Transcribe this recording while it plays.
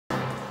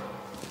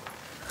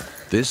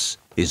This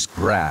is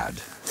Brad.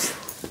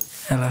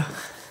 Hello.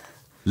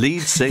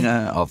 Lead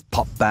singer of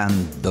pop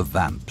band The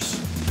Vamps.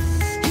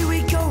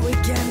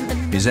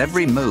 His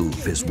every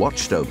move is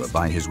watched over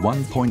by his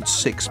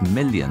 1.6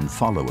 million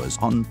followers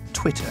on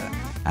Twitter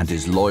and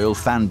his loyal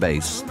fan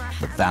base,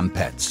 the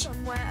Vampettes.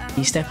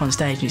 You step on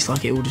stage and it's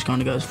like it all just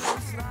kind of goes,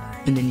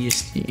 and then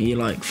you're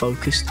like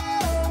focused.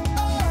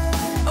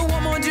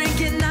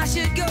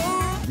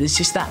 There's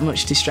just that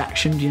much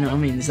distraction, do you know what I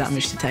mean? There's that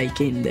much to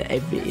take in that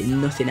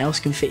nothing else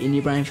can fit in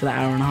your brain for that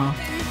hour and a half.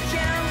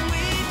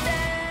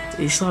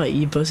 It's like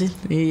you're buzzing,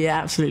 you're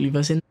absolutely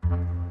buzzing.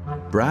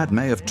 Brad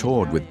may have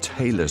toured with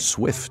Taylor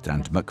Swift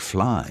and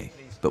McFly,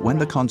 but when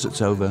the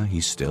concert's over, he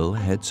still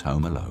heads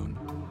home alone.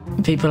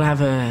 People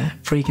have a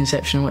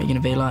preconception of what you're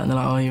going to be like, and they're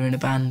like, oh, you're in a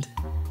band,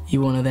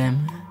 you're one of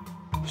them.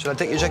 Should I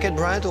take your jacket,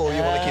 Brad, or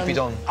you want to keep it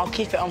on? I'll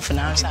keep it on for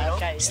now, is that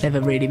okay? It's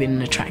never really been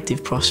an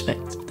attractive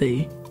prospect,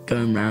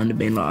 going round and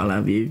being like, I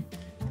love you.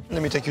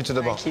 Let me take you to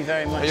the bar. Thank you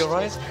very much. Are you all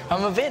right?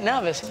 I'm a bit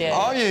nervous, yeah.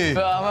 Are you?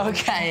 But I'm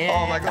okay, yeah.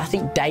 Oh, my God. I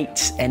think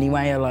dates,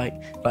 anyway, are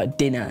like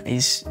dinner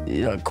is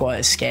like quite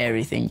a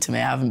scary thing to me.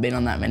 I haven't been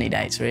on that many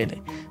dates,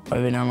 really.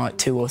 I've been on like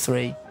 2 or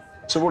 3.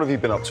 So what have you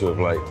been up to of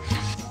late?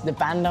 The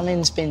band I'm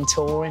in's been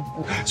touring.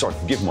 Sorry,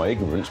 forgive my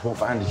ignorance, what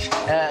band is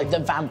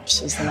The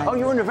Vamps is the name. Oh,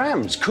 you're in the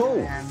Vamps, cool.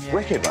 Yeah.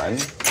 Wicked, man.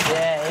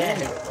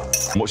 Yeah.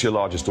 What's your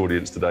largest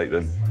audience to date,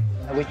 then?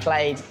 We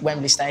played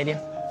Wembley Stadium.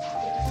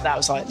 That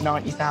was like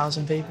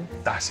 90,000 people.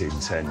 That's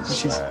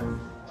intense, man.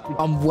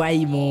 I'm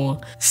way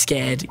more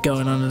scared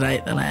going on a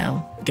date than I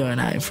am going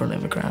out in front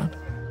of a crowd.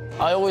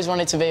 I always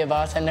wanted to be a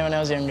bartender when I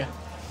was younger.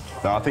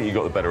 No, I think you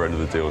got the better end of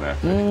the deal now.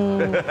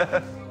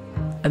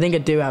 I think I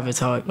do have a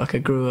type. Like, I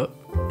grew up,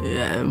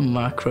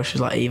 my crush was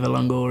like Eva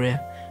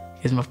Longoria,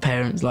 because my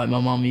parents, like my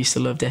mum used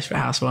to love Desperate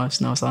Housewives,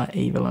 and I was like,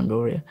 Eva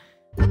Longoria.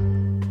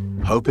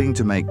 Hoping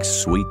to make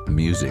sweet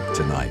music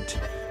tonight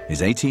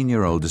is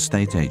 18-year-old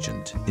estate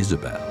agent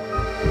Isabel.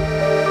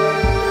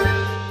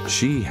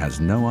 She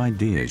has no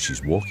idea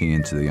she's walking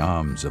into the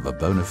arms of a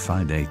bona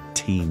fide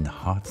teen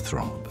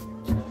heartthrob.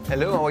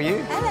 Hello, how are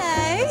you?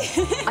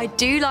 Hello. I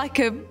do like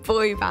a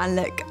boy band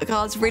look.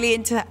 I was really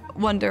into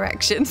One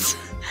Direction.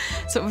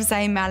 Sort of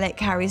Zayn Malik,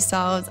 Harry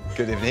Styles.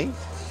 Good evening.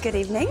 Good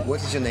evening.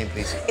 What is your name,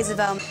 please?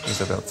 Isabel.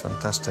 Isabel,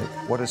 fantastic.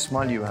 What a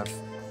smile you have.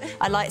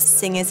 I like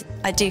singers.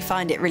 I do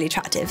find it really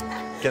attractive.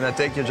 Can I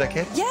take your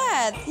jacket?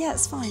 Yeah,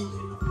 it's fine.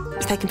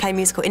 If they can play a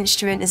musical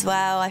instrument as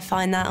well, I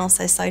find that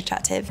also so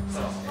attractive.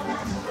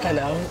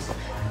 Hello.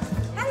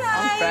 Hello.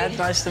 I'm Brad,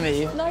 nice to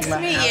meet you. Nice to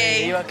meet How are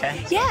you. you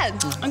okay? Yeah,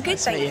 I'm good,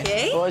 Nice to meet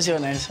thank you. What was your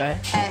name, sorry?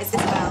 It's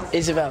Isabel.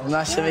 Isabel,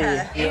 nice to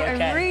meet you. You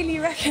okay? I really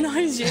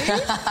recognise you.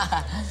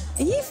 Are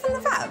you from the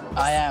Vamp?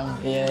 I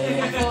am,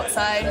 yeah. I thought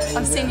so.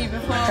 I've seen you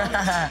before.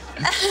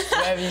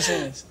 Where have you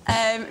seen us?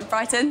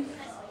 Brighton.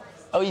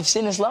 Oh, you've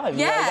seen us live?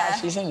 Yeah. You've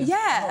actually seen us?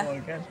 Yeah. Oh, my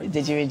God.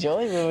 Did you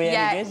enjoy? Were we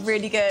any good?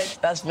 Really good.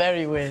 That's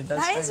very weird.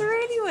 That is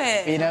really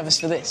weird. Were you nervous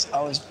for this?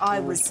 I I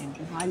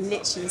literally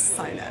was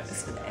so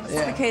nervous for this.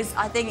 Yeah. Because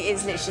I think it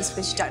is literally just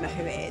because you don't know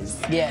who it is.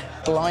 Yeah,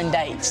 blind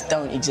dates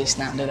don't exist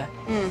now, do they?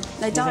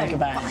 They don't, think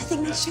about but it? I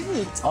think they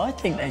should. I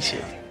think they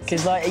should.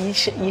 Because, like, you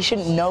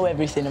shouldn't know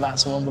everything about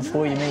someone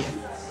before you meet them.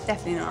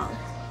 Definitely not.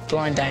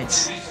 Blind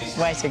dates.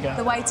 Way to go.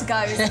 The way to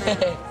go, isn't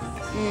it?